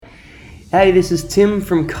Hey, this is Tim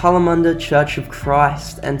from Kalamunda Church of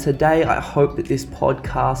Christ, and today I hope that this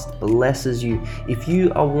podcast blesses you. If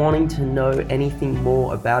you are wanting to know anything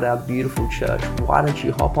more about our beautiful church, why don't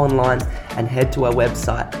you hop online and head to our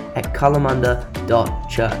website at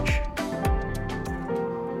kalamunda.church.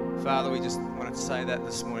 Father, we just wanted to say that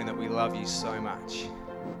this morning, that we love you so much.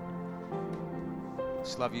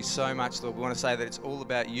 Just love you so much, Lord. We want to say that it's all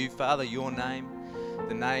about you, Father, your name,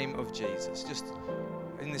 the name of Jesus. Just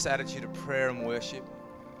in this attitude of prayer and worship,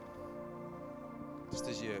 just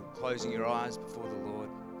as you're closing your eyes before the Lord,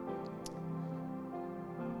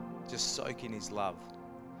 just soak in his love.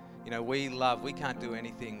 You know, we can't do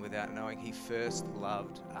anything without knowing he first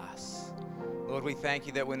loved us. Lord, we thank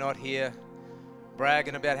you that we're not here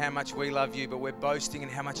bragging about how much we love you, but we're boasting in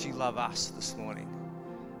how much you love us this morning.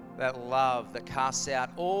 That love that casts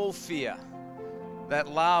out all fear, that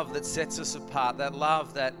love that sets us apart, that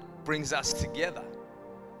love that brings us together.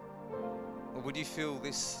 Lord, would you fill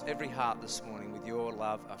every heart this morning with your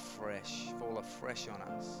love afresh, fall afresh on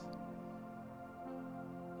us.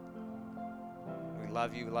 We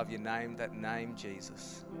love you, we love your name, that name,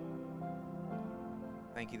 Jesus.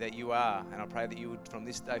 Thank you that you are, and I pray that you would from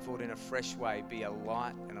this day forward in a fresh way be a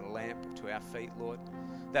light and a lamp to our feet, Lord,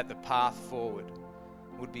 that the path forward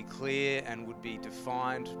would be clear and would be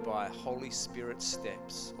defined by Holy Spirit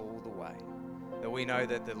steps all the way. That we know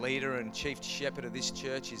that the leader and chief shepherd of this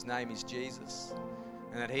church, his name is Jesus,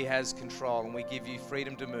 and that he has control, and we give you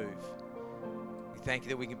freedom to move. We thank you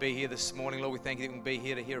that we can be here this morning, Lord. We thank you that we can be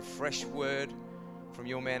here to hear a fresh word from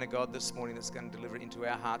your man of God this morning that's going to deliver it into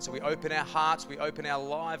our hearts. So we open our hearts, we open our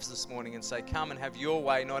lives this morning and say, come and have your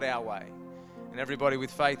way, not our way. And everybody with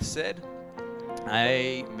faith said,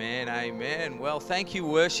 amen, amen. Well, thank you,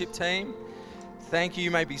 worship team. Thank you.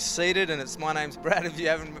 You may be seated, and my name's Brad. If you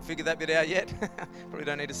haven't figured that bit out yet, probably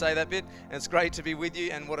don't need to say that bit. And it's great to be with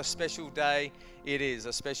you, and what a special day it is.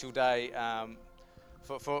 A special day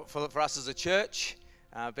for us as a church.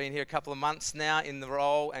 Been here a couple of months now in the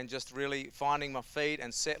role, and just really finding my feet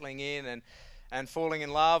and settling in and falling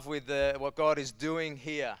in love with what God is doing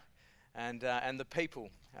here and the people.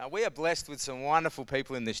 We are blessed with some wonderful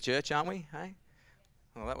people in this church, aren't we? Hey?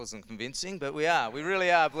 Well, that wasn't convincing, but we are. We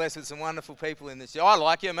really are blessed with some wonderful people in this. I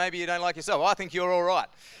like you. Maybe you don't like yourself. I think you're all right.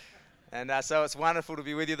 And so it's wonderful to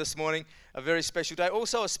be with you this morning. A very special day.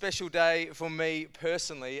 Also a special day for me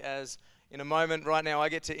personally, as in a moment right now I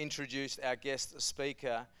get to introduce our guest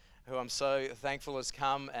speaker, who I'm so thankful has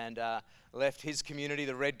come and left his community,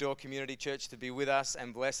 the Red Door Community Church, to be with us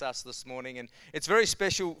and bless us this morning. And it's very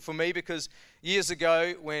special for me because years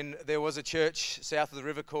ago, when there was a church south of the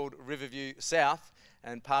river called Riverview South,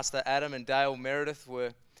 and Pastor Adam and Dale Meredith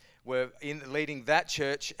were leading that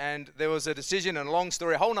church, and there was a decision, and a long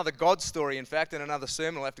story, a whole other God story, in fact, and another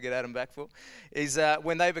sermon I'll have to get Adam back for, is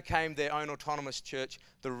when they became their own autonomous church,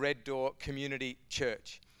 the Red Door Community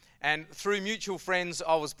Church. And through mutual friends,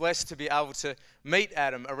 I was blessed to be able to meet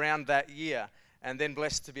Adam around that year, and then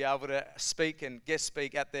blessed to be able to speak and guest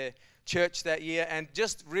speak at their church that year, and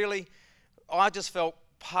just really, I just felt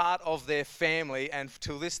part of their family, and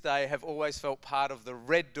till this day have always felt part of the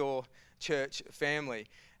Red Door Church family.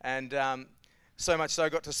 And so much so,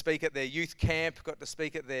 got to speak at their youth camp, got to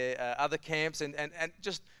speak at their other camps, and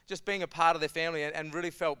just being a part of their family, and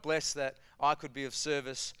really felt blessed that I could be of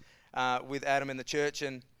service with Adam in the church.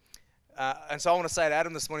 And so I want to say to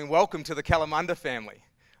Adam this morning, welcome to the Kalamunda family.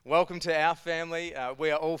 Welcome to our family.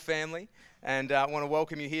 We are all family, and I want to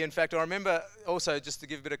welcome you here. In fact, I remember also, just to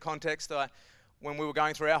give a bit of context, when we were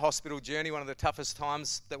going through our hospital journey, one of the toughest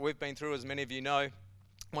times that we've been through, as many of you know,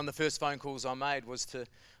 one of the first phone calls I made was to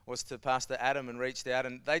Pastor Adam, and reached out,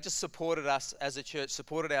 and they just supported us as a church,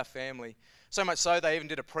 supported our family. So much so, they even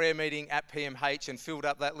did a prayer meeting at PMH and filled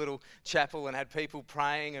up that little chapel and had people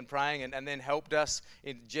praying and then helped us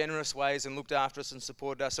in generous ways and looked after us and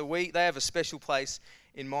supported us. So they have a special place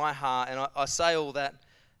in my heart, and I say all that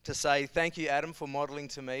to say thank you, Adam, for modeling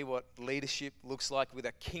to me what leadership looks like with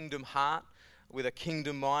a kingdom heart, with a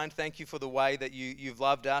kingdom mind. Thank you for the way that you've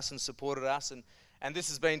loved us and supported us. And this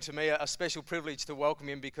has been to me a special privilege to welcome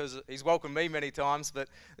him, because he's welcomed me many times, but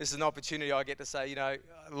this is an opportunity I get to say,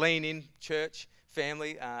 lean in, church,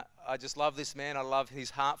 family. I just love this man. I love his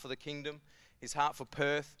heart for the kingdom, his heart for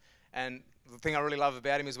Perth. And the thing I really love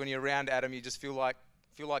about him is when you're around Adam, you just feel like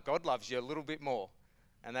God loves you a little bit more.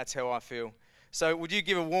 And that's how I feel. So would you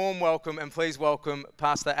give a warm welcome, and please welcome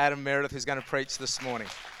Pastor Adam Meredith, who's going to preach this morning.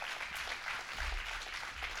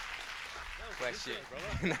 Bless you.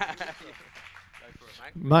 Go for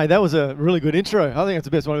it, mate, that was a really good intro. I think it's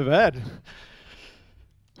the best one we've had.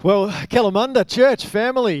 Well, Kalamunda Church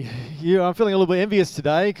family, I'm feeling a little bit envious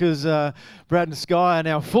today because Brad and Sky are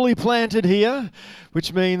now fully planted here,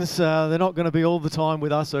 which means they're not going to be all the time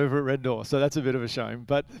with us over at Red Door. So that's a bit of a shame.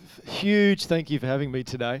 But huge thank you for having me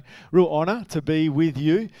today. Real honour to be with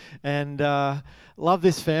you, and love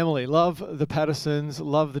this family, love the Pattersons,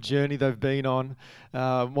 love the journey they've been on.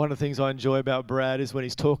 One of the things I enjoy about Brad is when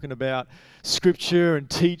he's talking about scripture and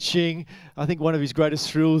teaching. I think one of his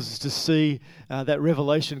greatest thrills is to see that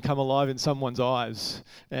revelation come alive in someone's eyes.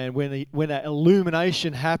 And when that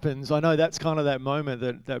illumination happens, I know that's kind of that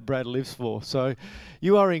moment that Brad lives for. So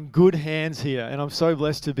you are in good hands here, and I'm so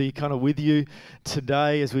blessed to be kind of with you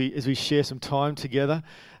today as we share some time together.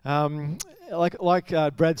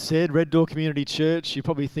 Like Brad said, Red Door Community Church, you're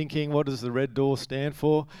probably thinking, what does the Red Door stand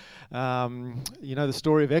for? You know the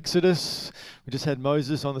story of Exodus. We just had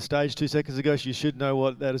Moses on the stage 2 seconds ago, so you should know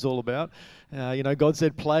what that is all about. God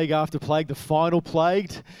said plague after plague. The final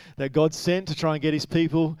plague that God sent to try and get his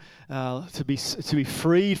people to be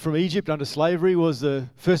freed from Egypt under slavery was the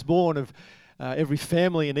firstborn of every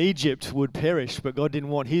family in Egypt would perish, but God didn't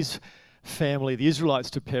want his family, the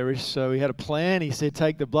Israelites, to perish. So he had a plan. He said,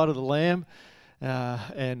 take the blood of the lamb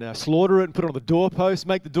and slaughter it and put it on the doorpost,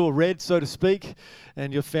 make the door red, so to speak,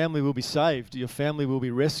 and your family will be saved. Your family will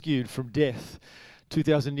be rescued from death.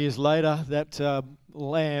 2,000 years later, that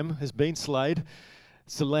lamb has been slain.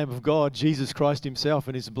 It's the Lamb of God, Jesus Christ himself,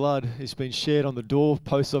 and his blood has been shed on the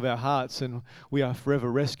doorposts of our hearts, and we are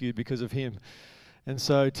forever rescued because of him. And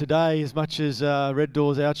so today, as much as Red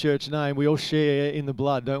Door's our church name, we all share in the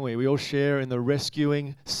blood, don't we? We all share in the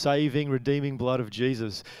rescuing, saving, redeeming blood of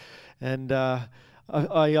Jesus. And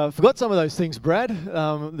I forgot some of those things, Brad,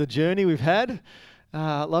 the journey we've had.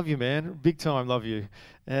 Love you, man. Big time love you.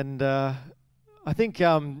 And I think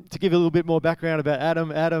to give a little bit more background about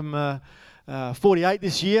Adam 48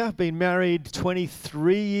 this year, been married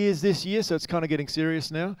 23 years this year, so it's kind of getting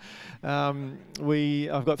serious now.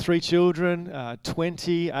 I've got 3 children,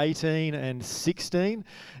 20, 18 and 16,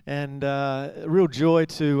 and a real joy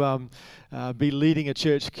to be leading a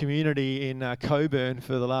church community in Coburn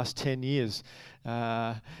for the last 10 years.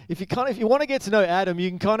 If you want to get to know Adam, you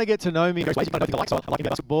can kind of get to know me. I like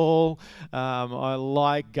basketball. I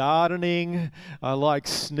like gardening. I like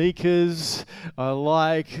sneakers. I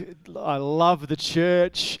love the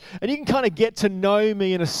church, and you can kind of get to know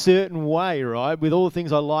me in a certain way, right? With all the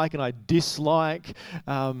things I like and I dislike.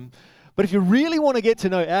 But if you really want to get to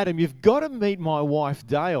know Adam, you've got to meet my wife,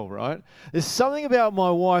 Dale, right? There's something about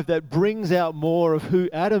my wife that brings out more of who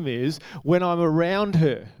Adam is when I'm around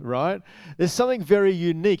her, right? There's something very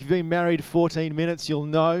unique. If you've been married 14 minutes, you'll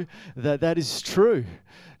know that is true.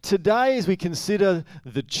 Today, as we consider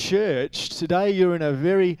the church, today you're in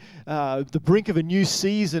the brink of a new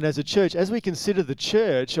season as a church. As we consider the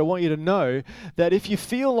church, I want you to know that if you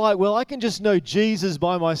feel like, well, I can just know Jesus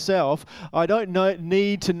by myself, I don't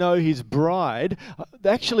need to know his bride.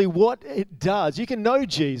 Actually, what it does, you can know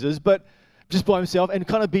Jesus, but just by himself and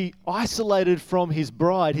kind of be isolated from his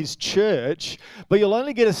bride, his church, but you'll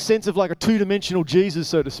only get a sense of like a two-dimensional Jesus,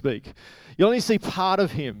 so to speak. You only see part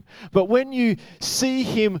of him. But when you see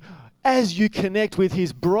him as you connect with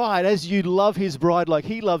his bride, as you love his bride like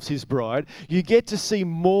he loves his bride, you get to see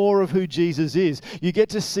more of who Jesus is. You get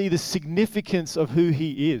to see the significance of who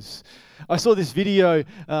he is. I saw this video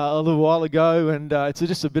a little while ago, and it's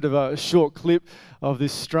just a bit of a short clip of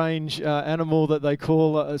this strange animal that they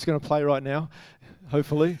call, it's going to play right now,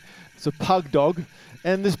 hopefully. It's a pug dog.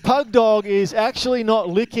 And this pug dog is actually not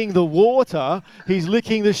licking the water, he's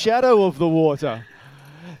licking the shadow of the water.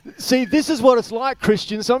 See, this is what it's like,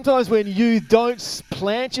 Christian. Sometimes when you don't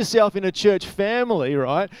plant yourself in a church family,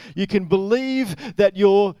 right, you can believe that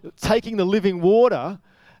you're taking the living water,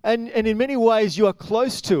 and in many ways you are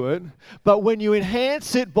close to it, but when you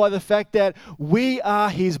enhance it by the fact that we are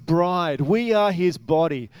his bride, we are his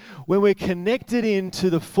body, when we're connected into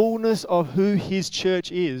the fullness of who his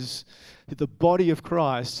church is, the body of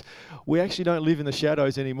Christ, we actually don't live in the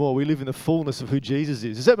shadows anymore. We live in the fullness of who Jesus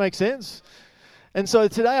is. Does that make sense? And so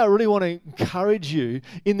today I really want to encourage you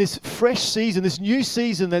in this fresh season, this new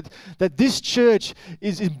season that this church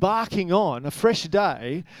is embarking on, a fresh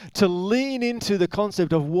day, to lean into the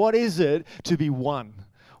concept of what is it to be one?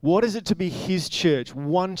 What is it to be his church,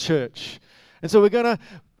 one church? And so we're going to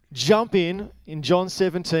jump in John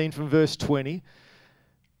 17 from verse 20.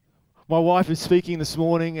 My wife is speaking this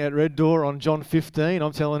morning at Red Door on John 15.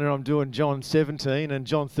 I'm telling her I'm doing John 17, and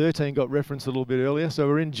John 13 got referenced a little bit earlier, so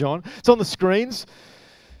we're in John. It's on the screens.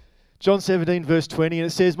 John 17, verse 20, and it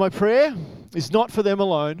says, "My prayer is not for them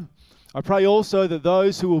alone. I pray also that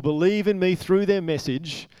those who will believe in me through their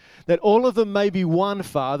message, that all of them may be one,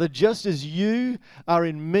 Father, just as you are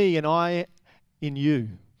in me and I in you,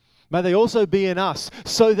 may they also be in us,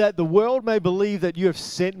 so that the world may believe that you have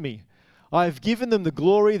sent me. I have given them the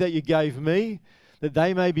glory that you gave me, that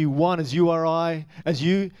they may be one as you are I, as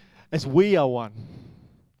we are one.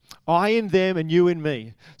 I in them and you in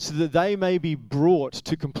me, so that they may be brought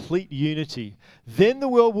to complete unity. Then the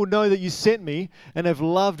world will know that you sent me and have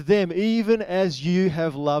loved them even as you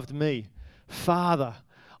have loved me. Father,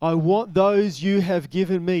 I want those you have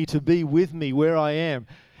given me to be with me where I am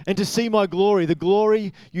and to see my glory, the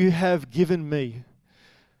glory you have given me.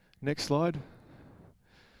 Next slide.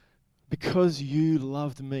 Because you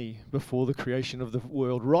loved me before the creation of the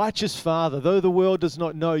world. Righteous Father, though the world does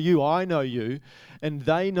not know you, I know you, and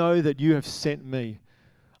they know that you have sent me.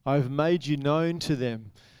 I have made you known to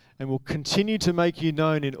them and will continue to make you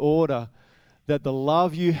known in order that the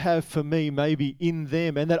love you have for me may be in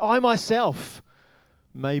them and that I myself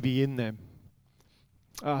may be in them.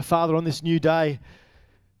 Father, on this new day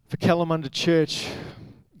for Kalamunda Church,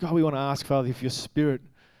 God, we want to ask, Father, for your Spirit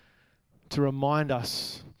to remind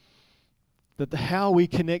us that how we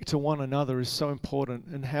connect to one another is so important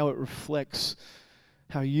and how it reflects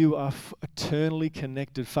how you are eternally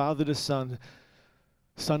connected, Father to Son,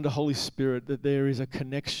 Son to Holy Spirit, that there is a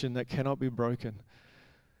connection that cannot be broken.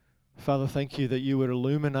 Father, thank you that you would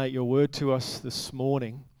illuminate your word to us this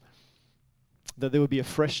morning, that there would be a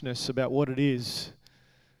freshness about what it is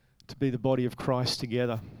to be the body of Christ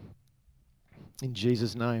together. In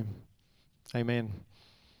Jesus' name, amen.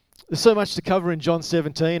 There's so much to cover in John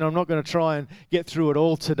 17. I'm not going to try and get through it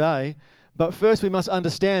all today. But first we must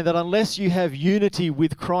understand that unless you have unity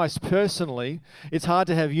with Christ personally, it's hard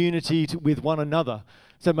to have unity with one another.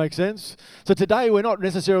 Does that make sense? So today we're not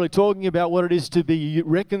necessarily talking about what it is to be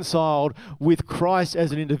reconciled with Christ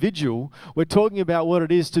as an individual. We're talking about what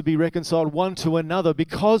it is to be reconciled one to another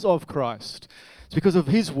because of Christ. It's because of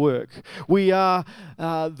his work. We are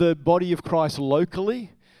the body of Christ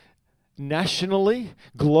locally, nationally,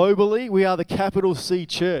 globally. We are the capital C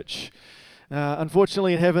church.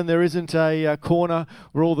 Unfortunately, in heaven, there isn't a corner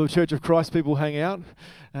where all the Church of Christ people hang out.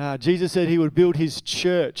 Jesus said he would build his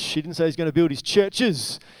church. He didn't say he's going to build his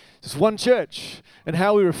churches. It's one church. And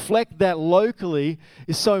how we reflect that locally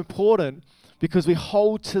is so important because we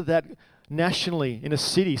hold to that nationally in a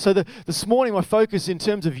city. So this morning, my focus in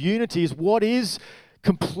terms of unity is what is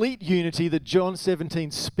complete unity that John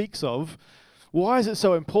 17 speaks of. Why is it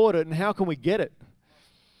so important and how can we get it?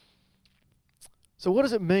 So what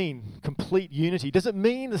does it mean, complete unity? Does it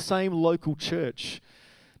mean the same local church?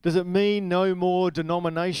 Does it mean no more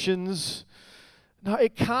denominations? No,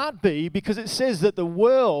 it can't be, because it says that the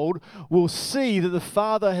world will see that the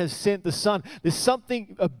Father has sent the Son. There's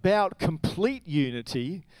something about complete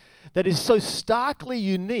unity that is so starkly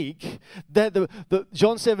unique that the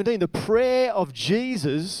John 17, the prayer of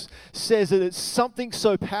Jesus, says that it's something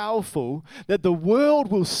so powerful that the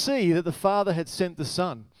world will see that the Father had sent the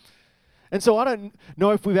Son. And so I don't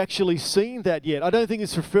know if we've actually seen that yet. I don't think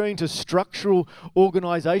it's referring to structural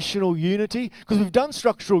organizational unity, because we've done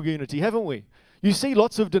structural unity, haven't we? You see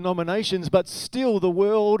lots of denominations, but still the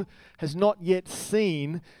world has not yet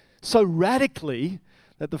seen so radically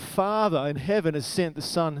that the Father in heaven has sent the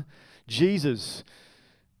Son, Jesus.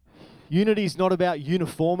 Unity is not about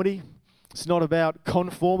uniformity. It's not about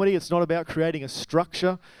conformity. It's not about creating a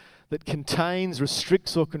structure that contains,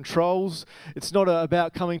 restricts, or controls. It's not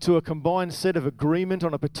about coming to a combined set of agreement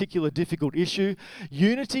on a particular difficult issue.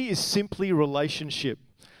 Unity is simply relationship,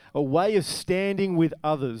 a way of standing with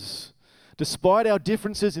others, despite our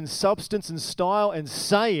differences in substance and style, and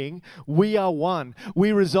saying we are one.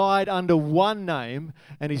 We reside under one name,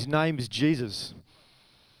 and his name is Jesus.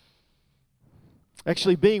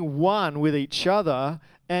 Actually, being one with each other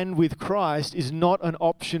and with Christ is not an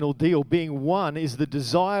optional deal. Being one is the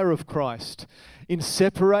desire of Christ. In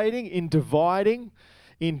separating, in dividing,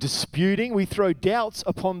 in disputing, we throw doubts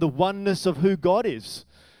upon the oneness of who God is.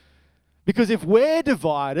 Because if we're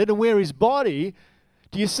divided and we're his body,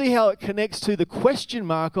 do you see how it connects to the question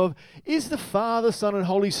mark of, is the Father, Son, and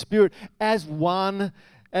Holy Spirit as one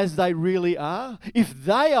as they really are? If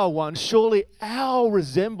they are one, surely our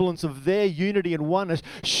resemblance of their unity and oneness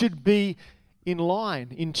should be in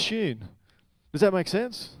line, in tune. Does that make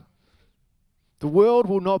sense? The world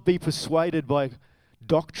will not be persuaded by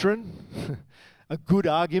doctrine, a good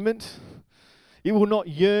argument. It will not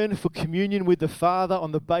yearn for communion with the Father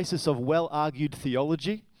on the basis of well-argued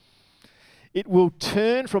theology. It will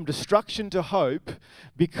turn from destruction to hope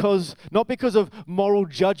not because of moral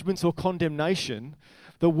judgments or condemnation.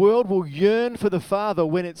 The world will yearn for the Father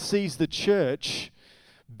when it sees the church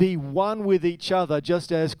be one with each other, just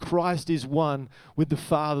as Christ is one with the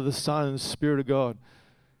Father, the Son, and the Spirit of God.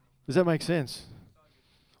 Does that make sense?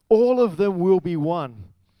 All of them will be one.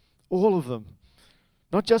 All of them.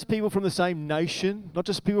 Not just people from the same nation, not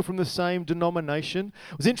just people from the same denomination.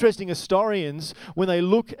 It was interesting, historians, when they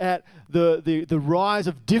look at the rise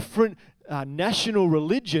of different national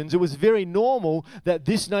religions, it was very normal that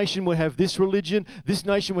this nation would have this religion, this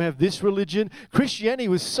nation would have this religion. Christianity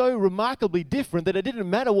was so remarkably different that it didn't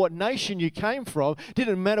matter what nation you came from, it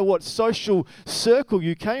didn't matter what social circle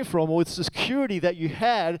you came from, or the security that you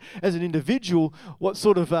had as an individual, what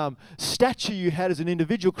sort of stature you had as an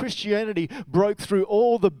individual. Christianity broke through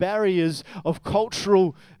all the barriers of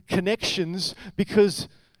cultural connections because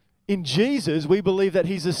in Jesus we believe that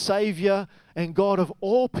He's the Savior and God of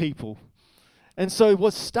all people. And so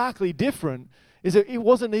what's starkly different is that it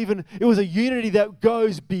was a unity that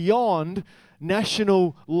goes beyond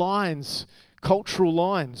national lines, cultural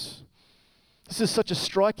lines. This is such a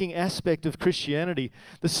striking aspect of Christianity.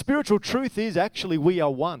 The spiritual truth is actually we are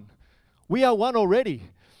one. We are one already.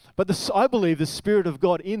 But I believe the Spirit of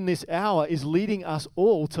God in this hour is leading us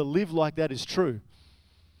all to live like that is true.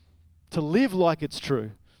 To live like it's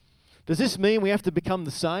true. Does this mean we have to become the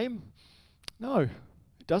same? No,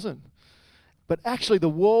 it doesn't. But actually the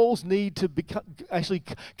walls need to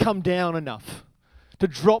come down enough, to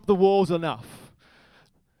drop the walls enough.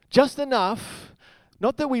 Just enough,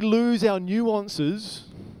 not that we lose our nuances,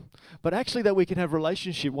 but actually that we can have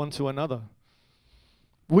relationship one to another.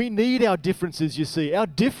 We need our differences, you see. Our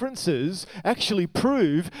differences actually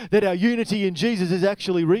prove that our unity in Jesus is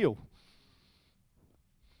actually real.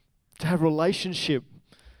 To have relationship,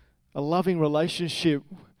 a loving relationship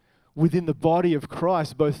within the body of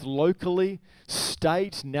Christ, both locally,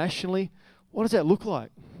 state, nationally. What does that look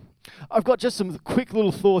like? I've got just some quick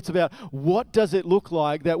little thoughts about what does it look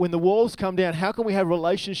like that when the walls come down, how can we have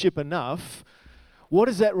relationship enough? What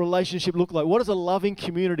does that relationship look like? What does a loving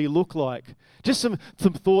community look like? Just some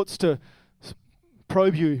thoughts to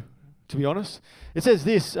probe you, to be honest. It says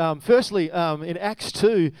this, firstly, in Acts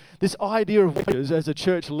 2, this idea of as a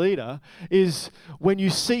church leader is when you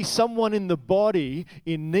see someone in the body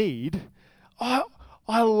in need, I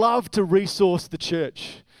love to resource the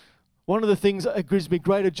church. One of the things that gives me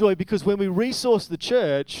greater joy, because when we resource the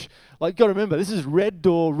church, like you've got to remember, this is Red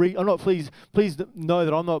Door. Please know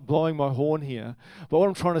that I'm not blowing my horn here. But what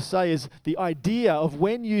I'm trying to say is the idea of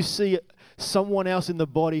when you see someone else in the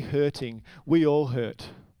body hurting, we all hurt.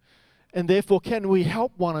 And therefore, can we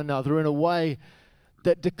help one another in a way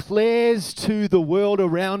that declares to the world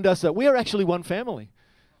around us that we are actually one family?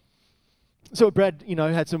 So Brad,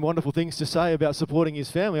 had some wonderful things to say about supporting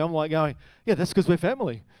his family. I'm like going, yeah, that's because we're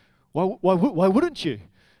family. Why wouldn't you?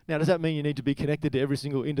 Now, does that mean you need to be connected to every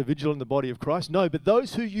single individual in the body of Christ? No, but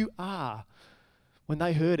those who you are, when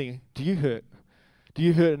they're hurting, do you hurt? Do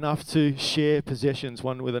you hurt enough to share possessions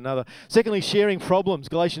one with another? Secondly, sharing problems.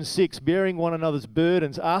 Galatians 6, bearing one another's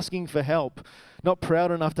burdens, asking for help, not proud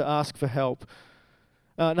enough to ask for help.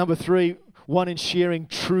 Number 3, one in sharing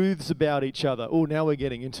truths about each other. Oh, now we're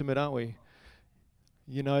getting intimate, aren't we?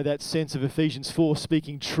 That sense of Ephesians 4,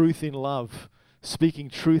 speaking truth in love. Speaking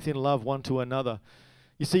truth in love one to another.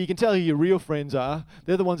 You see, you can tell who your real friends are.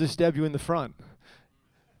 They're the ones who stab you in the front.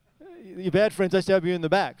 Your bad friends, they stab you in the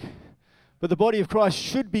back. But the body of Christ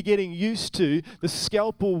should be getting used to the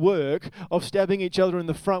scalpel work of stabbing each other in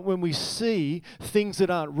the front when we see things that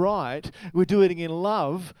aren't right. We're doing it in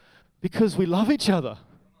love because we love each other.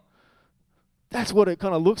 That's what it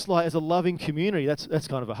kind of looks like as a loving community. That's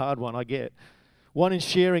kind of a hard one, I get. One in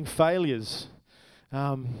sharing failures.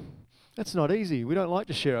 That's not easy. We don't like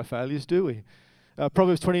to share our failures, do we?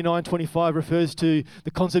 Proverbs 29:25 refers to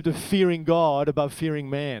the concept of fearing God above fearing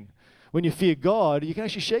man. When you fear God, you can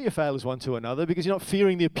actually share your failures one to another because you're not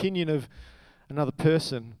fearing the opinion of another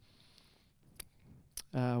person.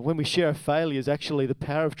 When we share our failures, actually the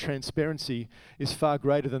power of transparency is far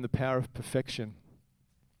greater than the power of perfection.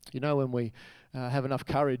 When we have enough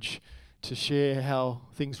courage to share how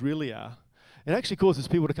things really are, it actually causes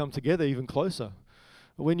people to come together even closer.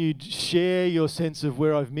 When you share your sense of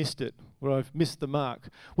where I've missed it, where I've missed the mark.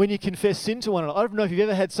 When you confess sin to one another. I don't know if you've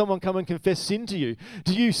ever had someone come and confess sin to you.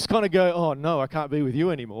 Do you kind of go, oh no, I can't be with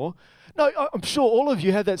you anymore? No, I'm sure all of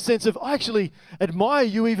you have that sense of, I actually admire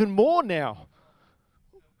you even more now.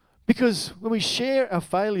 Because when we share our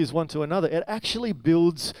failures one to another, it actually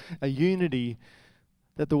builds a unity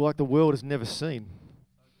that the world has never seen.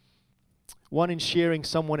 One in sharing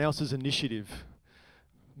someone else's initiative.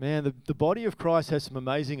 Man, the body of Christ has some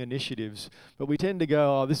amazing initiatives, but we tend to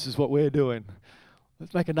go, oh, this is what we're doing.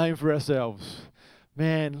 Let's make a name for ourselves.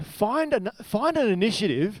 Man, find an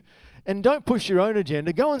initiative and don't push your own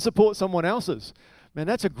agenda. Go and support someone else's. Man,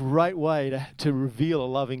 that's a great way to reveal a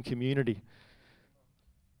loving community.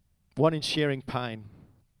 One in sharing pain.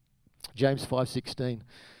 James 5:16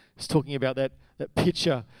 It's talking about that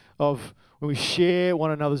picture of when we share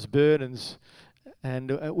one another's burdens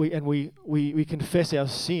and we confess our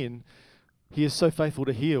sin, He is so faithful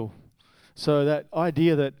to heal. So that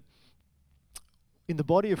idea that in the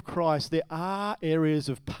body of Christ, there are areas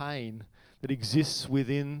of pain that exists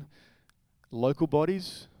within local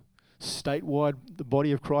bodies, statewide, the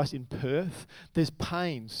body of Christ in Perth. There's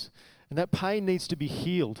pains, and that pain needs to be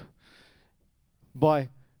healed by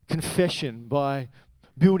confession, by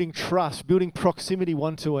building trust, building proximity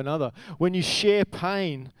one to another. When you share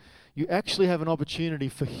pain, you actually have an opportunity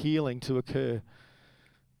for healing to occur.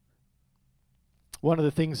 One of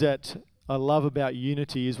the things that I love about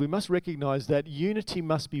unity is we must recognize that unity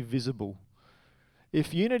must be visible.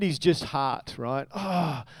 If unity's just heart, right? Oh,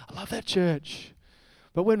 I love that church.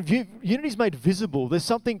 But when unity's made visible, there's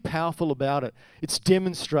something powerful about it. It's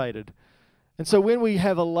demonstrated. And so when we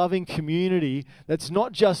have a loving community that's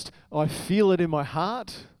not just, I feel it in my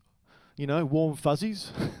heart, warm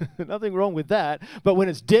fuzzies, nothing wrong with that, but when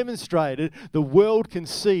it's demonstrated, the world can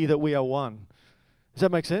see that we are one. Does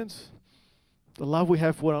that make sense? The love we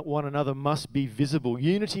have for one another must be visible.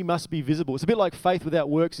 Unity must be visible. It's a bit like faith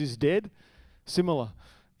without works is dead. Similar,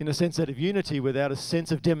 in the sense that if unity without a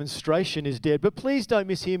sense of demonstration is dead. But please don't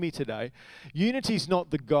mishear me today. Unity's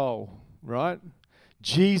not the goal, right?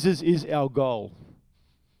 Jesus is our goal.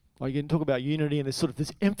 You can talk about unity and there's sort of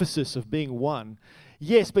this emphasis of being one.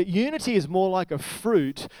 Yes, but unity is more like a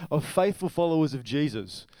fruit of faithful followers of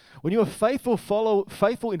Jesus. When you are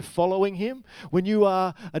faithful in following Him, when you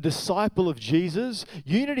are a disciple of Jesus,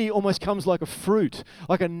 unity almost comes like a fruit,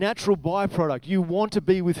 like a natural byproduct. You want to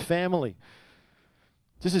be with family.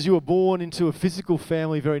 Just as you were born into a physical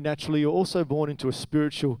family very naturally, you're also born into a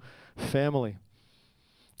spiritual family.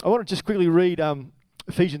 I want to just quickly read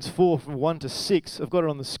Ephesians 4 from 1 to 6. I've got it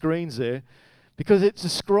on the screens there because it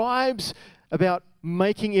describes about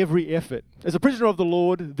making every effort. As a prisoner of the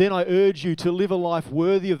Lord, then I urge you to live a life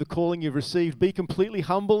worthy of the calling you've received. Be completely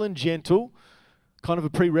humble and gentle. Kind of a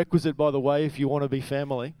prerequisite, by the way, if you want to be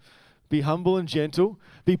family. Be humble and gentle.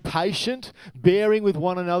 Be patient, bearing with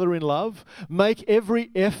one another in love. Make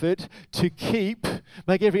every effort to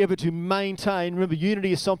maintain. Remember,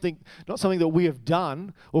 unity is not something that we have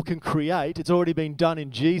done or can create. It's already been done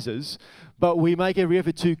in Jesus. But we make every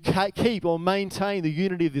effort to keep or maintain the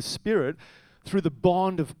unity of the Spirit through the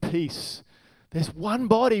bond of peace. There's one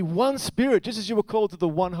body, one Spirit, just as you were called to the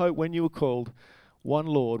one hope when you were called. One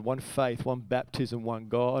Lord, one faith, one baptism, one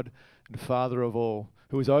God and Father of all,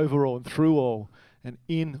 who is over all and through all and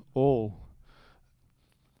in all.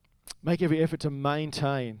 Make every effort to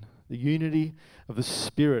maintain the unity of the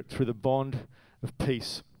Spirit through the bond of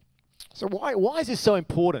peace. So why is this so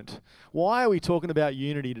important? Why are we talking about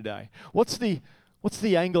unity today? What's the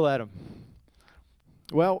angle, Adam?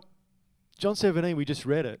 Well, John 17, we just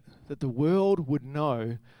read it, that the world would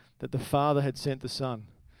know that the Father had sent the Son.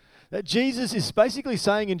 That Jesus is basically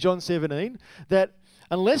saying in John 17 that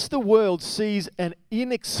unless the world sees an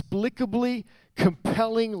inexplicably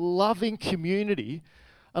compelling, loving community,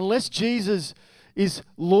 unless Jesus is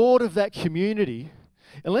Lord of that community,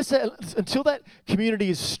 until that community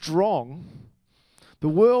is strong, the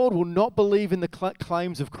world will not believe in the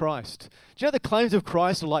claims of Christ. Do you know the claims of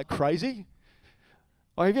Christ are like crazy?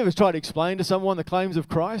 Have you ever tried to explain to someone the claims of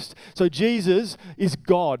Christ? So Jesus is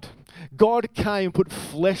God. God came, put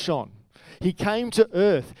flesh on. He came to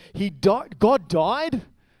earth. He died. God died?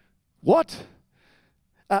 What?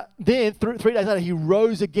 Then, 3 days later, He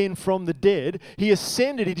rose again from the dead. He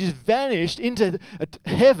ascended. He just vanished into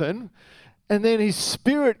heaven. And then His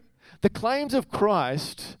Spirit, the claims of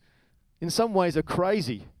Christ, in some ways are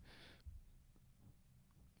crazy.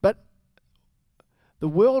 But the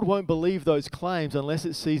world won't believe those claims unless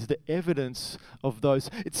it sees the evidence of those.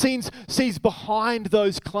 It sees behind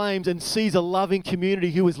those claims and sees a loving community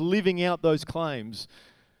who is living out those claims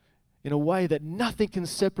in a way that nothing can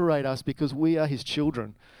separate us because we are His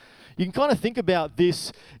children. You can kind of think about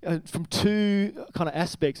this from two kind of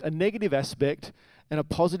aspects, a negative aspect and a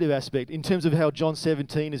positive aspect in terms of how John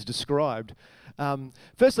 17 is described.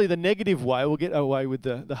 Firstly, the negative way, we'll get away with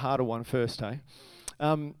the harder one first, hey?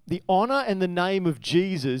 The honour and the name of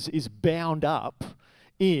Jesus is bound up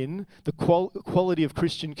in the quality of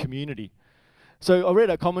Christian community. So I read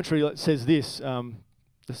a commentary that says this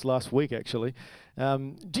last week actually.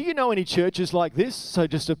 Do you know any churches like this? So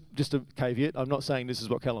just a caveat. I'm not saying this is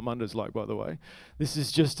what Kalamunda is like, by the way. This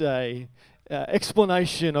is just a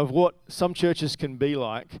explanation of what some churches can be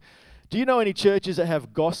like. Do you know any churches that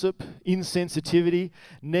have gossip, insensitivity,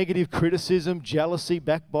 negative criticism, jealousy,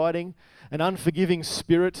 backbiting, an unforgiving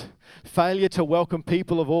spirit, failure to welcome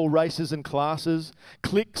people of all races and classes,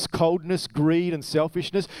 cliques, coldness, greed, and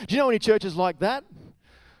selfishness? Do you know any churches like that?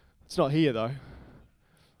 It's not here, though.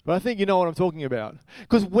 But I think you know what I'm talking about.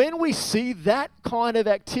 Because when we see that kind of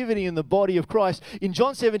activity in the body of Christ, in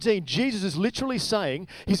John 17, Jesus is literally saying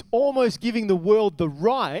he's almost giving the world the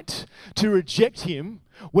right to reject him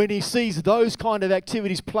when he sees those kind of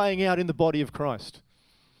activities playing out in the body of Christ.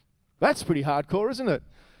 That's pretty hardcore, isn't it?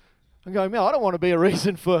 I'm going, man, I don't want to be a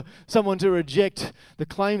reason for someone to reject the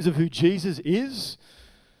claims of who Jesus is.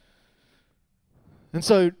 And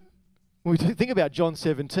so, when we think about John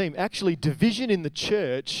 17, actually division in the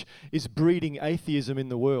church is breeding atheism in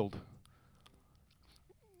the world.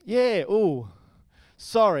 Yeah,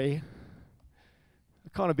 sorry.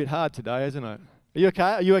 Kind of a bit hard today, isn't it? Are you okay?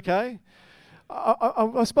 Are you okay?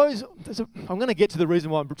 I suppose I'm going to get to the reason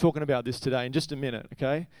why I'm talking about this today in just a minute,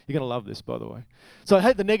 okay? You're going to love this, by the way. So I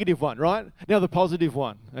had the negative one, right? Now the positive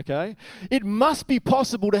one, okay? It must be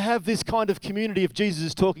possible to have this kind of community if Jesus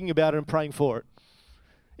is talking about it and praying for it.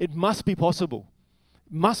 It must be possible.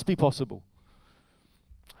 It must be possible.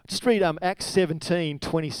 Just read Acts 17,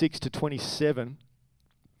 26 to 27.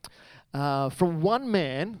 From one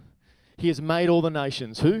man, he has made all the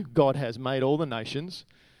nations. Who? God has made all the nations,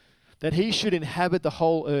 that he should inhabit the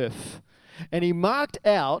whole earth. And he marked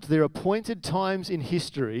out their appointed times in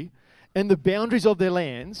history and the boundaries of their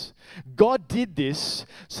lands. God did this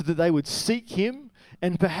so that they would seek him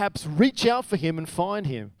and perhaps reach out for him and find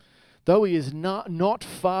him, though he is not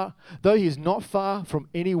far from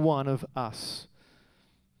any one of us.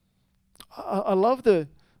 I love the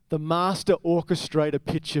master orchestrator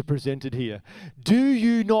picture presented here. Do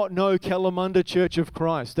you not know, Kalamunda Church of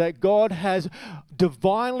Christ, that God has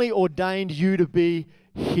divinely ordained you to be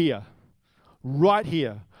here, right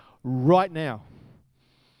now?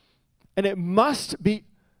 And it must be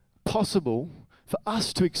possible for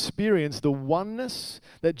us to experience the oneness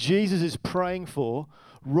that Jesus is praying for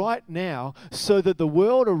right now, so that the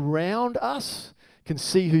world around us can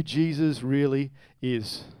see who Jesus really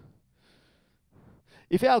is.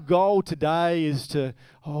 If our goal today is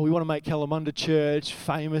we want to make Kalamunda Church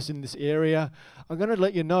famous in this area, I'm going to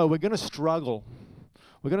let you know we're going to struggle.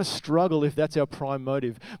 We're going to struggle if that's our prime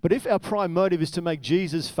motive. But if our prime motive is to make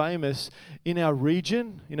Jesus famous in our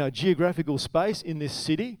region, in our geographical space, in this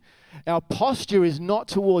city, our posture is not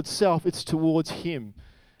towards self, it's towards him.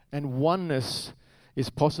 And oneness is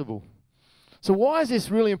possible. So why is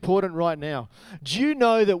this really important right now? Do you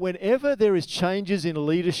know that whenever there is changes in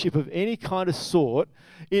leadership of any kind of sort,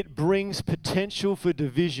 it brings potential for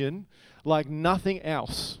division like nothing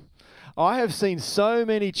else? I have seen so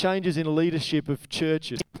many changes in leadership of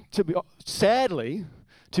churches, sadly,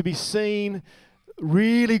 to be seen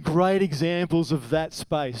really great examples of that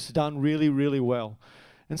space done really, really well.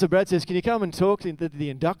 And so Brad says, can you come and talk to the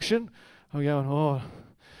induction? I'm going,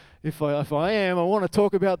 if I am, I want to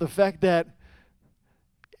talk about the fact that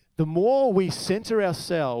the more we center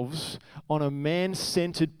ourselves on a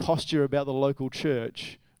man-centered posture about the local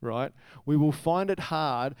church, right, we will find it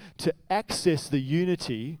hard to access the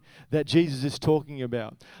unity that Jesus is talking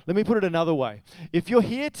about. Let me put it another way. If you're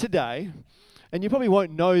here today, and you probably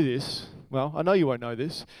won't know this, well, I know you won't know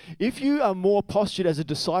this, if you are more postured as a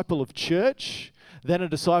disciple of church than a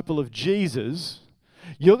disciple of Jesus,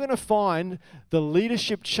 you're going to find the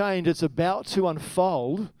leadership change that's about to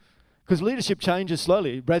unfold, because leadership changes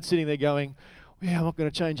slowly. Brad's sitting there going, yeah, I'm not going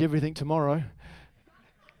to change everything tomorrow.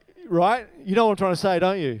 Right? You know what I'm trying to say,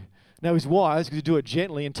 don't you? Now, he's wise because he'll do it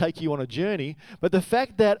gently and take you on a journey. But the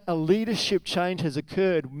fact that a leadership change has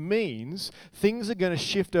occurred means things are going to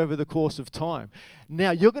shift over the course of time.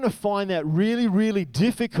 Now, you're going to find that really, really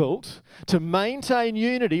difficult to maintain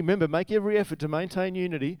unity. Remember, make every effort to maintain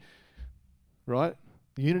unity, right?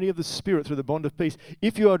 The unity of the Spirit through the bond of peace,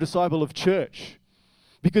 if you are a disciple of church.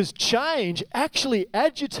 Because change actually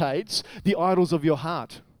agitates the idols of your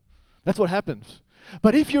heart. That's what happens.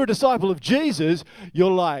 But if you're a disciple of Jesus,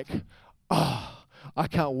 you're like, I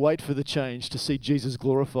can't wait for the change to see Jesus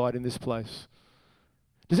glorified in this place.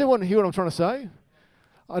 Does everyone hear what I'm trying to say?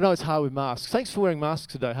 I know it's hard with masks. Thanks for wearing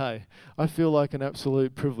masks today, hey. I feel like an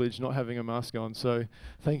absolute privilege not having a mask on, so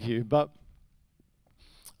thank you. But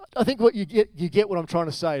I think what you get what I'm trying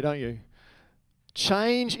to say, don't you?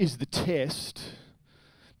 Change is the test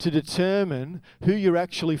to determine who you're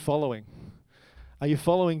actually following. Are you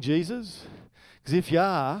following Jesus? Because if you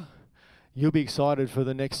are, you'll be excited for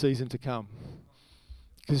the next season to come.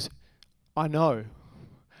 Because I know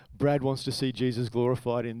Brad wants to see Jesus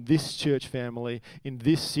glorified in this church family, in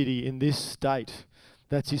this city, in this state.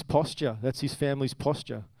 That's his posture. That's his family's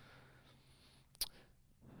posture.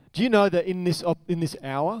 Do you know that in this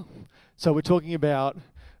hour, so we're talking about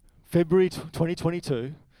February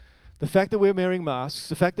 2022, the fact that we're wearing masks,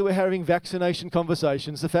 the fact that we're having vaccination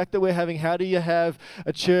conversations, the fact that we're having how do you have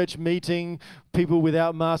a church meeting, people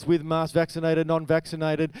without masks, with masks, vaccinated,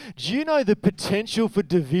 non-vaccinated. Do you know the potential for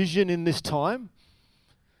division in this time?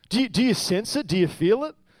 Do you sense it? Do you feel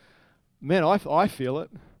it? Man, I feel it.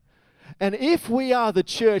 And if we are the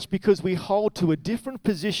church because we hold to a different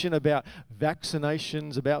position about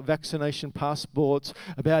vaccinations, about vaccination passports,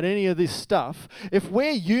 about any of this stuff, if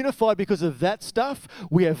we're unified because of that stuff,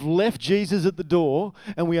 we have left Jesus at the door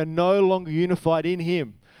and we are no longer unified in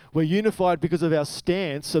him. We're unified because of our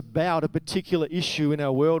stance about a particular issue in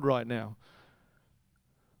our world right now.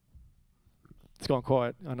 It's gone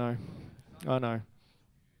quiet, I know.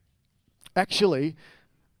 Actually,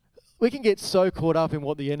 we can get so caught up in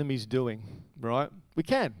what the enemy's doing, right? We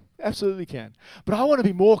can, absolutely can. But I want to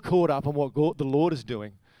be more caught up on what the Lord is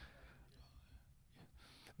doing.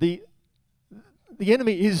 The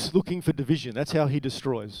enemy is looking for division. That's how he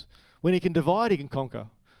destroys. When he can divide, he can conquer.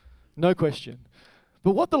 No question.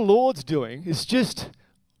 But what the Lord's doing is just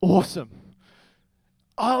awesome.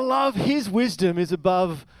 I love his wisdom is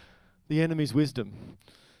above the enemy's wisdom.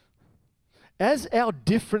 As our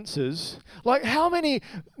differences, like how many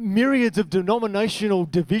myriads of denominational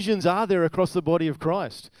divisions are there across the body of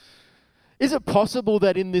Christ? Is it possible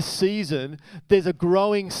that in this season there's a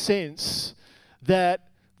growing sense that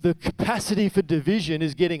the capacity for division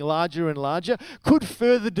is getting larger and larger? Could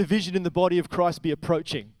further division in the body of Christ be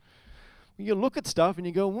approaching? You look at stuff and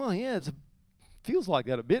you go, well, yeah, it feels like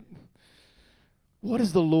that a bit. What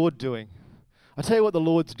is the Lord doing? I'll tell you what the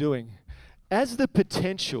Lord's doing. As the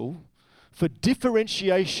potential for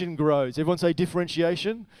differentiation grows. Everyone say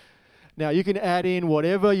differentiation? Now, you can add in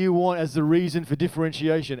whatever you want as the reason for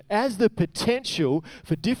differentiation. As the potential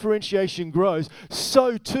for differentiation grows,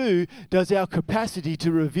 so too does our capacity to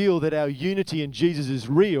reveal that our unity in Jesus is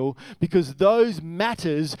real, because those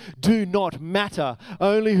matters do not matter.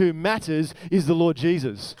 Only who matters is the Lord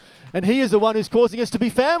Jesus. And he is the one who's causing us to be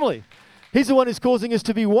family. He's the one who's causing us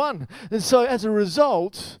to be one. And so as a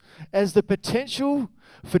result, as the potential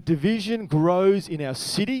for division grows in our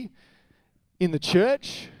city, in the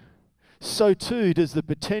church, so too does the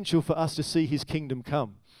potential for us to see his kingdom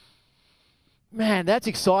come. Man, that's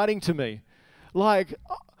exciting to me. Like,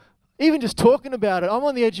 even just talking about it, I'm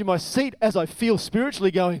on the edge of my seat as I feel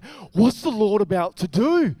spiritually going, what's the Lord about to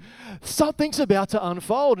do? Something's about to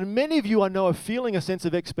unfold. And many of you I know are feeling a sense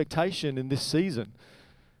of expectation in this season.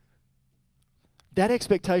 That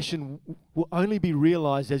expectation will only be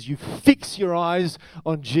realized as you fix your eyes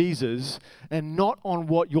on Jesus and not on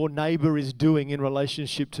what your neighbor is doing in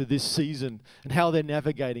relationship to this season and how they're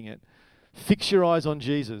navigating it. Fix your eyes on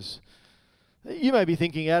Jesus. You may be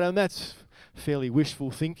thinking, Adam, that's fairly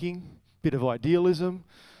wishful thinking, bit of idealism,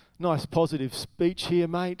 nice positive speech here,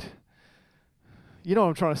 mate. You know what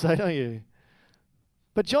I'm trying to say, don't you?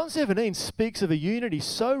 But John 17 speaks of a unity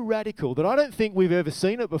so radical that I don't think we've ever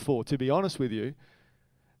seen it before, to be honest with you.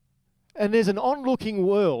 And there's an onlooking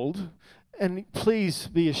world, and please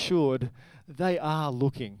be assured, they are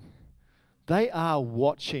looking. They are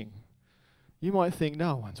watching. You might think,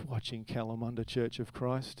 no one's watching Kalamunda Church of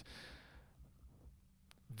Christ.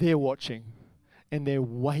 They're watching, and they're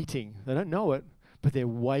waiting. They don't know it, but they're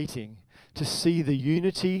waiting to see the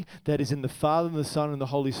unity that is in the Father and the Son and the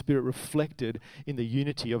Holy Spirit reflected in the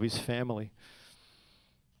unity of his family.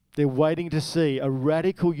 They're waiting to see a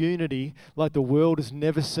radical unity like the world has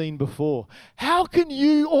never seen before. How can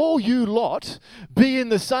you, all you lot, be in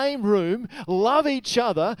the same room, love each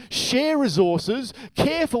other, share resources,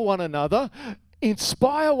 care for one another,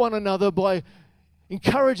 inspire one another by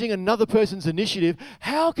encouraging another person's initiative?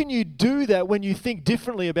 How can you do that when you think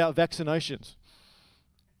differently about vaccinations?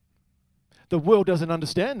 The world doesn't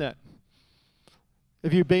understand that.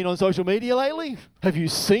 Have you been on social media lately? Have you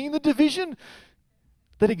seen the division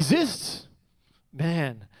that exists?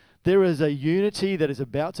 Man, there is a unity that is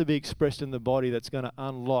about to be expressed in the body that's going to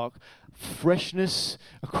unlock freshness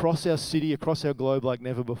across our city, across our globe like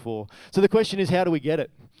never before. So the question is, how do we get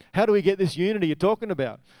it? How do we get this unity you're talking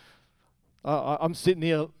about? I'm sitting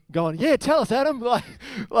here going, yeah, tell us, Adam. Like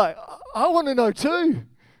I want to know too.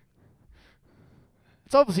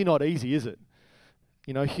 It's obviously not easy, is it?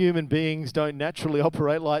 You know, human beings don't naturally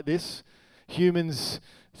operate like this. Humans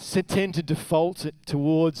tend to default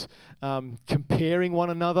towards comparing one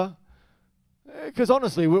another. Because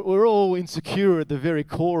honestly, we're all insecure at the very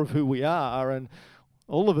core of who we are, and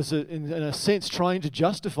all of us are, in a sense, trying to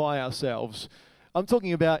justify ourselves I'm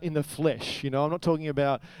talking about in the flesh, I'm not talking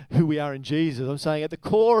about who we are in Jesus. I'm saying at the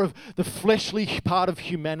core of the fleshly part of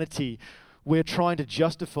humanity, we're trying to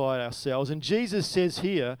justify ourselves. And Jesus says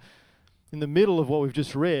here, in the middle of what we've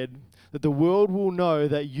just read, that the world will know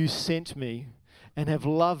that you sent me and have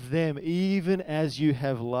loved them even as you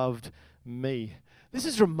have loved me. This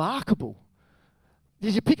is remarkable.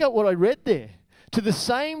 Did you pick up what I read there? To the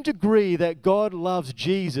same degree that God loves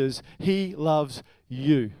Jesus, he loves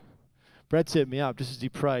you. Brad set me up just as he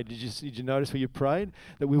prayed. Did you notice where you prayed?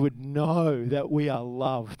 That we would know that we are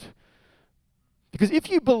loved. Because if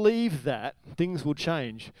you believe that, things will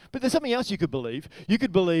change. But there's something else you could believe. You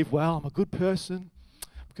could believe, well, I'm a good person.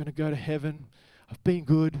 I'm going to go to heaven. I've been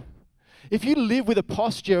good. If you live with a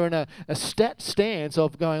posture and a stance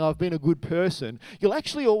of going, I've been a good person, you'll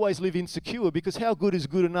actually always live insecure, because how good is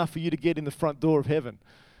good enough for you to get in the front door of heaven?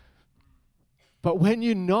 But when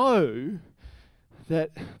you know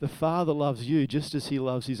that the Father loves you just as he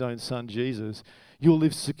loves his own Son, Jesus, you'll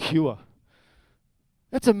live secure.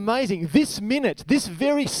 That's amazing. This minute, this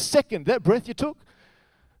very second, that breath you took,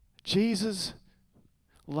 Jesus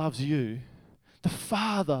loves you. The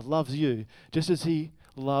Father loves you just as he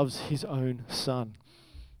loves his own Son.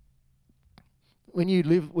 When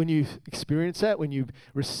you experience that, when you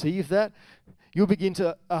receive that, you'll begin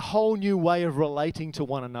to a whole new way of relating to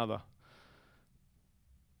one another.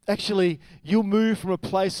 Actually, you'll move from a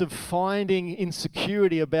place of finding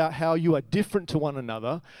insecurity about how you are different to one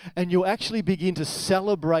another, and you'll actually begin to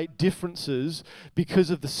celebrate differences because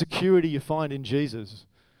of the security you find in Jesus.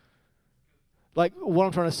 Like, what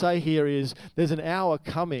I'm trying to say here is there's an hour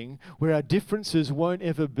coming where our differences won't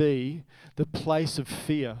ever be the place of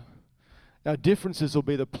fear. Our differences will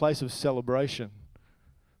be the place of celebration.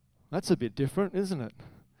 That's a bit different, isn't it?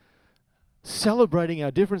 Celebrating our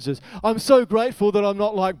differences. I'm so grateful that I'm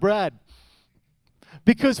not like Brad,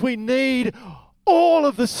 because we need all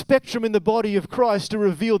of the spectrum in the body of Christ to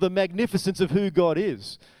reveal the magnificence of who God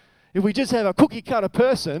is. If we just have a cookie cutter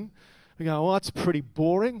person, we go, well, that's pretty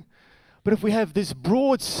boring. But if we have this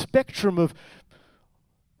broad spectrum of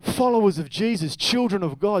followers of Jesus, children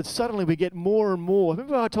of God, suddenly we get more and more.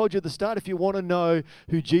 Remember I told you at the start, if you want to know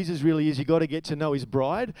who Jesus really is, you've got to get to know his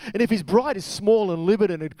bride. And if his bride is small and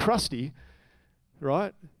limited and crusty,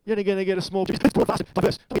 right, you're going to get a small piece.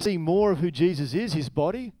 See more of who Jesus is, his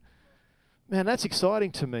body. Man, that's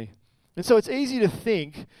exciting to me. And so it's easy to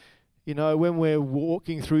think, when we're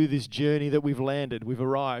walking through this journey that we've landed, we've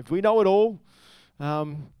arrived. We know it all.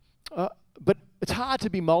 But it's hard to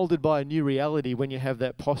be molded by a new reality when you have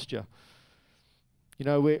that posture.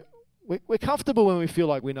 We're comfortable when we feel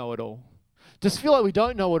like we know it all. Just feel like we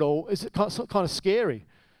don't know it all is kind of scary.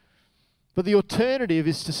 But the alternative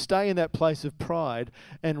is to stay in that place of pride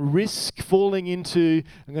and risk falling into,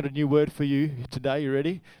 I've got a new word for you today, you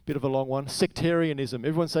ready? Bit of a long one. Sectarianism.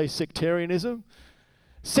 Everyone say sectarianism?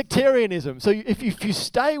 Sectarianism. So if you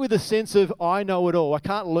stay with a sense of, I know it all, I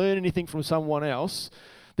can't learn anything from someone else,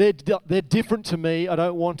 they're different to me, I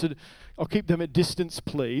don't want to, I'll keep them at distance,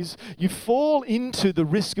 please. You fall into the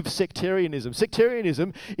risk of sectarianism.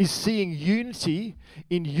 Sectarianism is seeing unity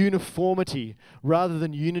in uniformity rather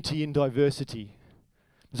than unity in diversity.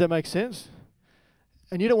 Does that make sense?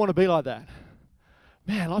 And you don't want to be like that.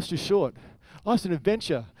 Man, life's too short. Life's an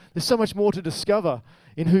adventure. There's so much more to discover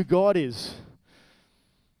in who God is.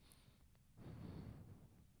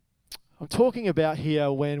 I'm talking about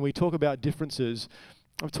here, when we talk about differences,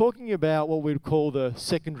 I'm talking about what we'd call the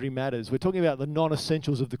secondary matters. We're talking about the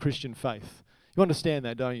non-essentials of the Christian faith. You understand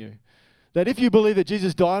that, don't you? That if you believe that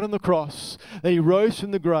Jesus died on the cross, that he rose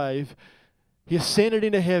from the grave, he ascended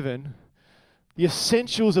into heaven, the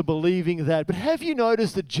essentials are believing that. But have you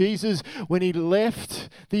noticed that Jesus, when he left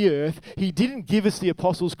the earth, he didn't give us the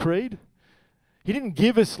Apostles' Creed? He didn't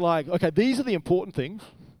give us okay, these are the important things,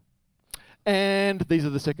 and these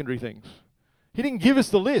are the secondary things. He didn't give us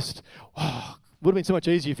the list. Oh, would have been so much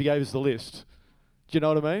easier if he gave us the list. Do you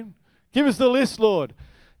know what I mean? Give us the list, Lord.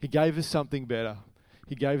 He gave us something better.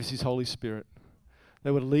 He gave us his Holy Spirit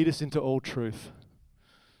that would lead us into all truth.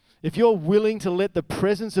 If you're willing to let the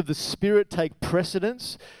presence of the Spirit take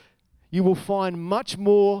precedence, you will find much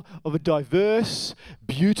more of a diverse,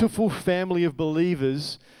 beautiful family of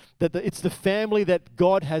believers, that it's the family that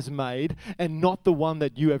God has made and not the one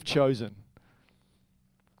that you have chosen.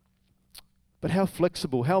 But how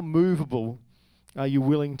flexible, how movable are you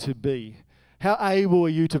willing to be? How able are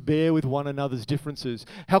you to bear with one another's differences?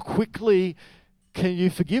 How quickly can you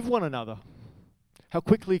forgive one another? How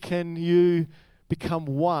quickly can you become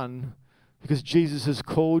one, because Jesus has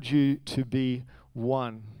called you to be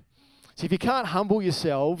one? See, if you can't humble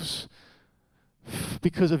yourselves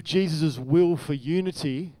because of Jesus' will for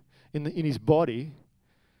unity in his body,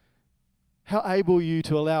 how able are you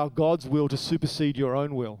to allow God's will to supersede your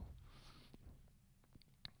own will?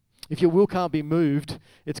 If your will can't be moved,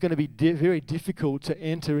 it's going to be very difficult to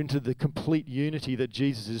enter into the complete unity that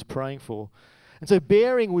Jesus is praying for. And so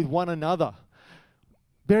bearing with one another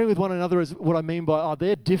is what I mean by,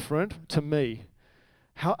 they're different to me.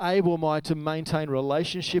 How able am I to maintain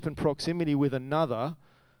relationship and proximity with another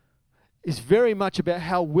is very much about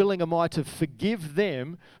how willing am I to forgive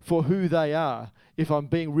them for who they are, if I'm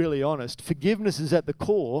being really honest. Forgiveness is at the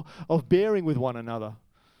core of bearing with one another.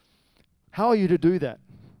 How are you to do that?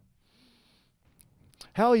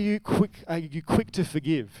 How are you quick to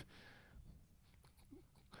forgive?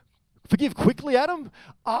 Forgive quickly, Adam?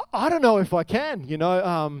 I don't know if I can.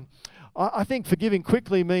 I think forgiving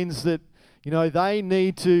quickly means that, they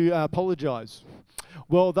need to apologize.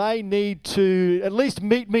 Well, they need to at least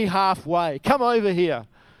meet me halfway. Come over here.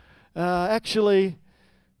 Actually,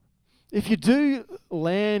 if you do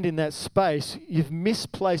land in that space, you've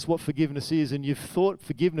misplaced what forgiveness is, and you've thought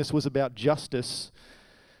forgiveness was about justice,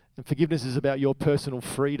 and forgiveness is about your personal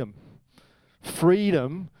freedom.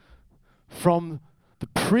 Freedom from the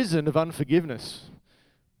prison of unforgiveness.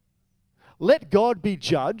 Let God be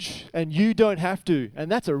judge, and you don't have to.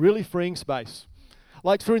 And that's a really freeing space.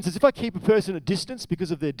 Like, for instance, if I keep a person at distance because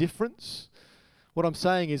of their difference, what I'm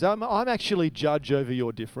saying is I'm actually judge over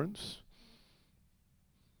your difference.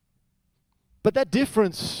 But that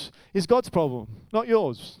difference is God's problem, not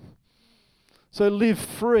yours. So live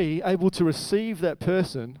free, able to receive that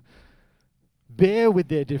person, bear with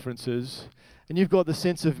their differences, and you've got the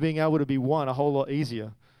sense of being able to be one a whole lot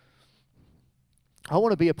easier. I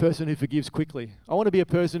want to be a person who forgives quickly. I want to be a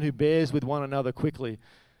person who bears with one another quickly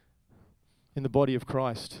in the body of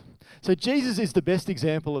Christ. So Jesus is the best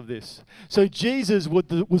example of this. So Jesus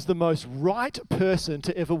was the most right person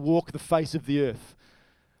to ever walk the face of the earth.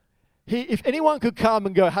 If anyone could come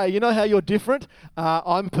and go, hey, you know how you're different?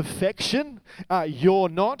 I'm perfection. You're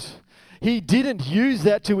not. He didn't use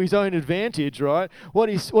that to his own advantage, right? What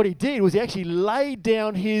he did was he actually laid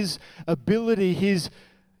down his ability, his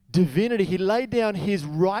divinity. He laid down his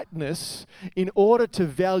rightness in order to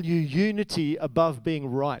value unity above being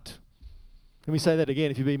right. Let me say that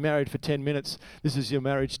again. If you've been married for 10 minutes, this is your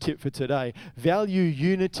marriage tip for today. Value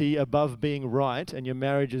unity above being right, and your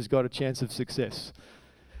marriage has got a chance of success.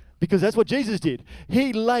 Because that's what Jesus did.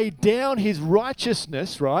 He laid down his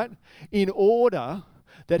righteousness, right, in order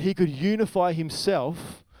that he could unify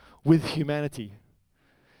himself with humanity.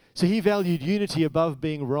 So he valued unity above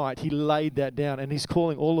being right. He laid that down, and he's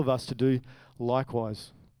calling all of us to do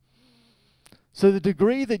likewise. So the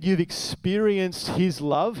degree that you've experienced his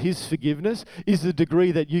love, his forgiveness, is the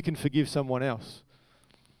degree that you can forgive someone else.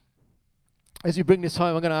 As you bring this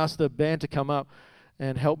home, I'm going to ask the band to come up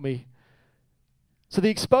and help me. So the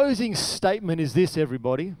exposing statement is this,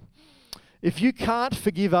 everybody. If you can't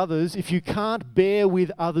forgive others, if you can't bear with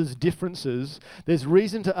others' differences, there's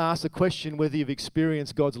reason to ask the question whether you've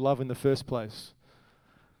experienced God's love in the first place.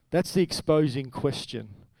 That's the exposing question.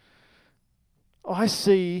 I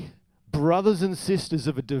see brothers and sisters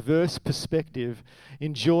of a diverse perspective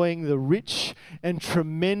enjoying the rich and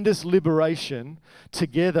tremendous liberation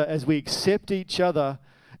together as we accept each other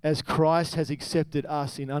as Christ has accepted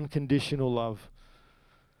us in unconditional love.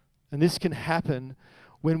 And this can happen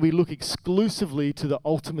when we look exclusively to the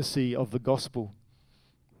ultimacy of the gospel.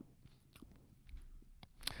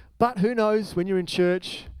 But who knows, when you're in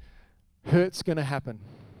church, hurt's going to happen.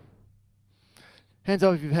 Hands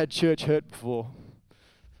up if you've had church hurt before.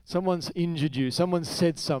 Someone's injured you, someone's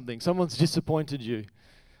said something, someone's disappointed you.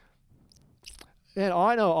 And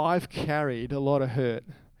I know I've carried a lot of hurt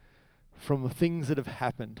from the things that have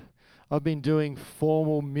happened. I've been doing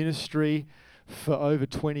formal ministry for over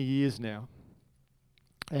 20 years now.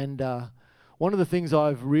 And one of the things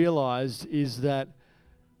I've realized is that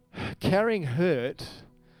carrying hurt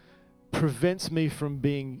prevents me from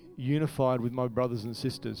being unified with my brothers and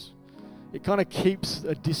sisters. It kind of keeps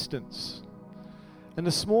a distance. And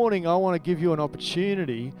this morning I want to give you an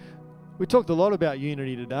opportunity. We talked a lot about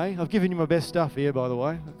unity today. I've given you my best stuff here, by the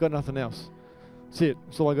way. I've got nothing else. That's it.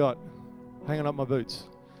 That's all I got. Hanging up my boots.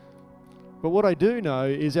 But what I do know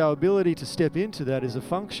is our ability to step into that is a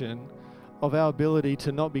function of our ability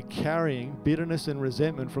to not be carrying bitterness and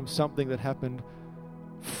resentment from something that happened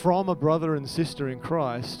from a brother and sister in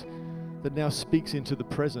Christ that now speaks into the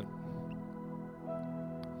present.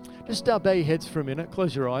 Just bow your heads for a minute.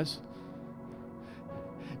 Close your eyes.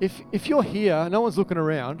 If you're here, no one's looking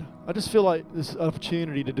around, I just feel like there's an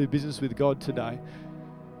opportunity to do business with God today.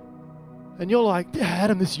 And you're like, yeah,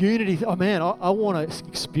 Adam, this unity, oh man, I want to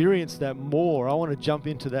experience that more. I want to jump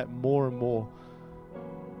into that more and more.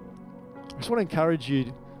 just want to encourage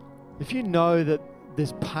you, if you know that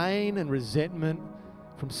there's pain and resentment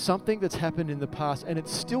from something that's happened in the past and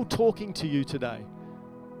it's still talking to you today,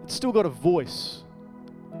 it's still got a voice,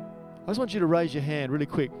 I just want you to raise your hand really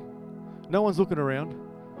quick. No one's looking around.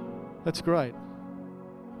 That's great.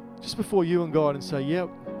 Just before you and God, and say, yep,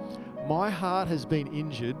 my heart has been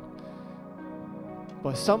injured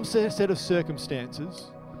by some set of circumstances.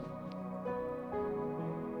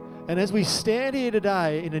 And as we stand here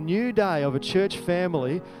today in a new day of a church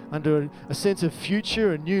family under a sense of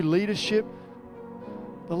future and new leadership,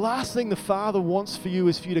 the last thing the Father wants for you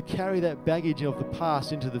is for you to carry that baggage of the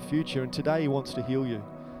past into the future. And today He wants to heal you.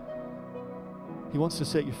 He wants to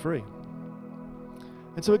set you free.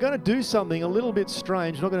 And so we're going to do something a little bit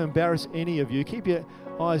strange. I'm not going to embarrass any of you. Keep your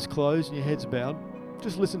eyes closed and your heads bowed.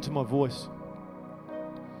 Just listen to my voice.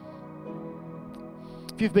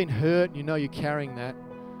 If you've been hurt and you know you're carrying that,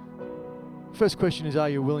 first question is, are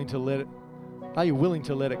you willing to let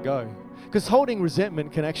it go? Because holding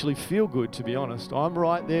resentment can actually feel good, to be honest. I'm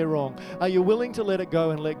right, they're wrong. Are you willing to let it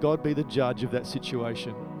go and let God be the judge of that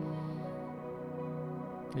situation?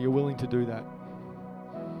 Are you willing to do that?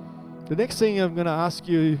 The next thing I'm going to ask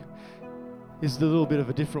you is a little bit of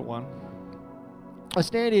a different one. I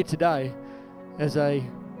stand here today as a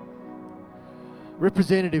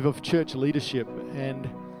representative of church leadership, and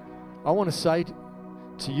I want to say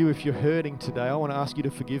to you, if you're hurting today, I want to ask you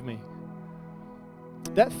to forgive me.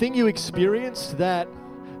 That thing you experienced, that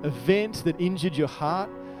event that injured your heart,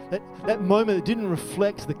 that moment that didn't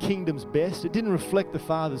reflect the kingdom's best, it didn't reflect the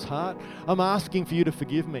Father's heart, I'm asking for you to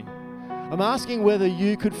forgive me. I'm asking whether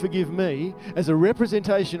you could forgive me as a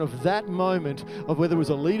representation of that moment, of whether it was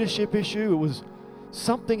a leadership issue, it was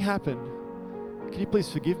something happened. Can you please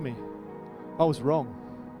forgive me? I was wrong.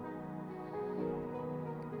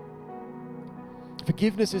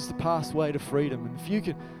 Forgiveness is the pathway to freedom. And if you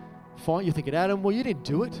can find, you're thinking, Adam, well, you didn't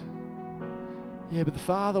do it. Yeah, but the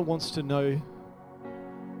Father wants to know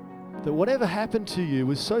that whatever happened to you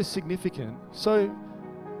was so significant, so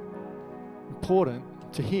important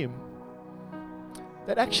to Him,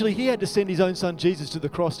 that actually He had to send His own Son Jesus to the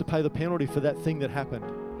cross to pay the penalty for that thing that happened.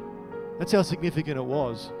 That's how significant it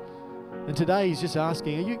was. And today He's just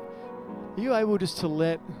asking, are you able just to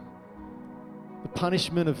let the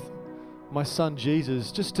punishment of my Son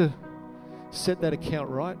Jesus just to set that account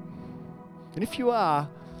right? And if you are,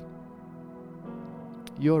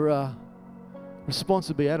 your response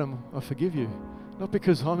would be, Adam, I forgive you. Not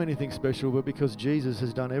because I'm anything special, but because Jesus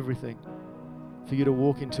has done everything for you to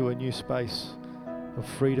walk into a new space of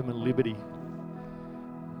freedom and liberty.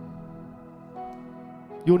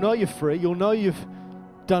 You'll know you're free. You'll know you've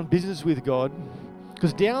done business with God,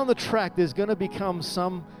 because down the track there's going to become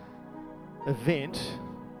some event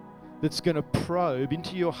that's going to probe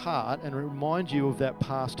into your heart and remind you of that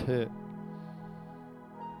past hurt.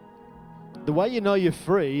 The way you know you're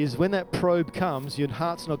free is when that probe comes, your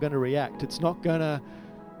heart's not going to react. You're not going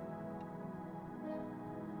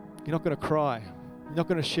to cry. You're not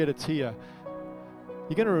going to shed a tear.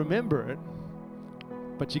 You're going to remember it,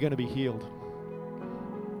 but you're going to be healed.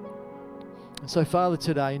 And so, Father,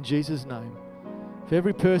 today, in Jesus' name, for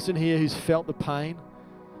every person here who's felt the pain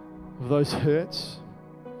of those hurts,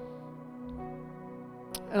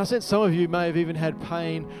 and I sense some of you may have even had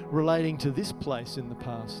pain relating to this place in the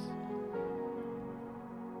past.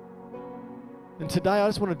 And today I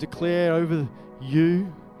just want to declare over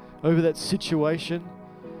you, over that situation,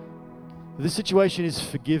 this situation is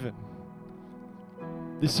forgiven.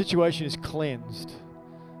 This situation is cleansed.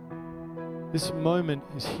 This moment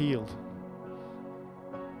is healed.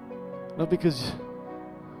 Not because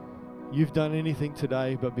you've done anything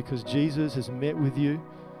today, but because Jesus has met with you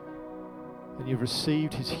and you've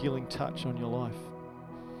received His healing touch on your life.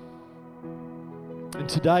 And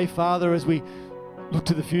today, Father, as we look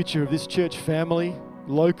to the future of this church family,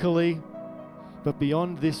 locally, but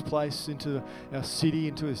beyond this place, into our city,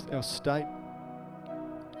 into our state,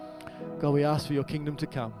 God, we ask for your kingdom to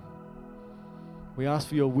come. We ask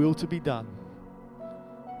for your will to be done.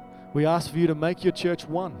 We ask for you to make your church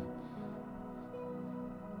one.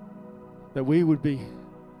 That we would be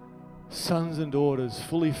sons and daughters,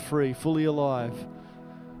 fully free, fully alive,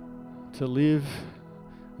 to live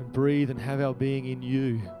and breathe and have our being in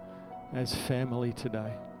you as family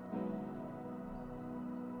today.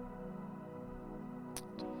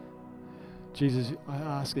 Jesus, I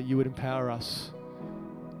ask that you would empower us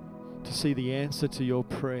to see the answer to your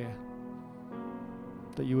prayer,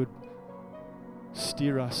 that you would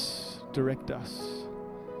steer us, direct us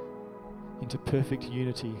into perfect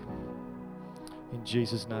unity. In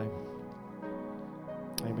Jesus' name,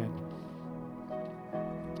 amen.